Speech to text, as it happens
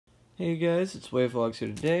Hey guys, it's Wave Vlogs here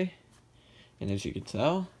today, and as you can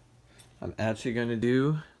tell, I'm actually going to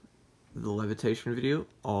do the levitation video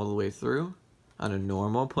all the way through on a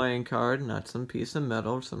normal playing card, not some piece of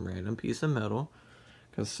metal, some random piece of metal,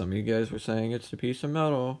 because some of you guys were saying it's a piece of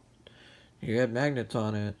metal, you had magnets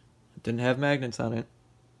on it. It didn't have magnets on it.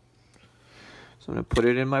 So I'm going to put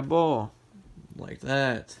it in my bowl, like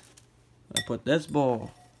that. I put this bowl.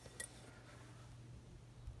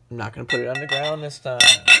 I'm not going to put it on the ground this time.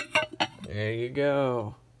 There you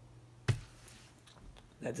go.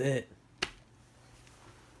 That's it.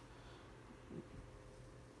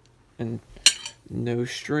 And no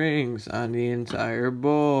strings on the entire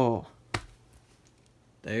bowl.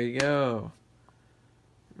 There you go.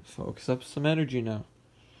 Focus up some energy now.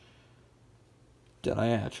 That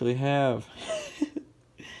I actually have.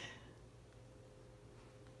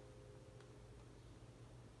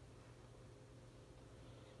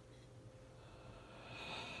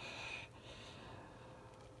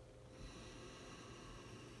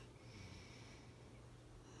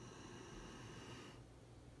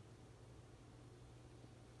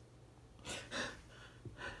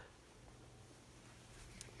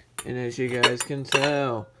 And as you guys can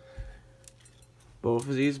tell, both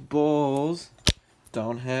of these bowls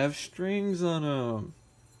don't have strings on them.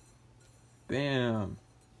 Bam.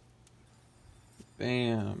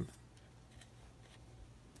 Bam.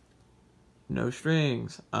 No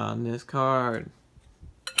strings on this card.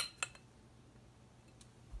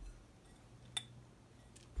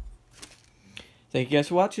 Thank you guys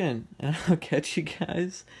for watching, and I'll catch you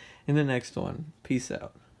guys in the next one. Peace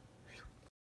out.